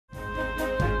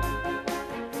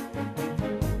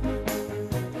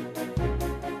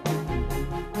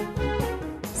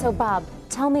So Bob,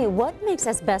 tell me, what makes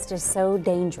asbestos so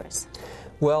dangerous?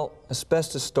 Well,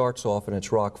 asbestos starts off in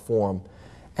its rock form,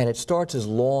 and it starts as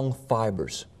long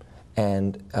fibers.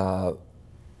 And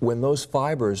when those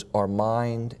fibers are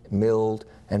mined, milled,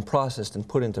 and processed and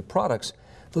put into products,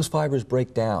 those fibers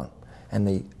break down, and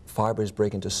the fibers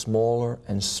break into smaller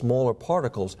and smaller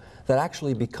particles that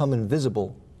actually become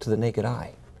invisible to the naked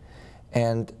eye.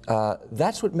 And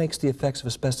that's what makes the effects of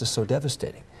asbestos so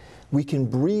devastating. We can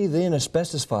breathe in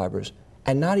asbestos fibers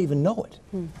and not even know it.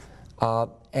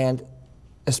 And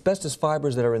asbestos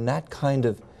fibers that are in that kind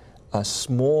of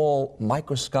small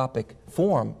microscopic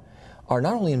form are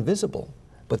not only invisible,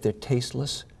 but they're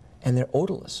tasteless and they're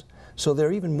odorless. So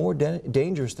they're even more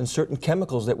dangerous than certain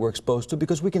chemicals that we're exposed to,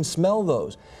 because we can smell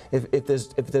those. If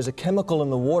there's a chemical in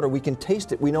the water, we can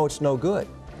taste it, we know it's no good.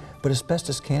 But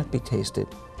asbestos can't be tasted,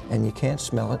 and you can't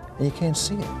smell it, and you can't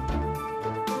see it.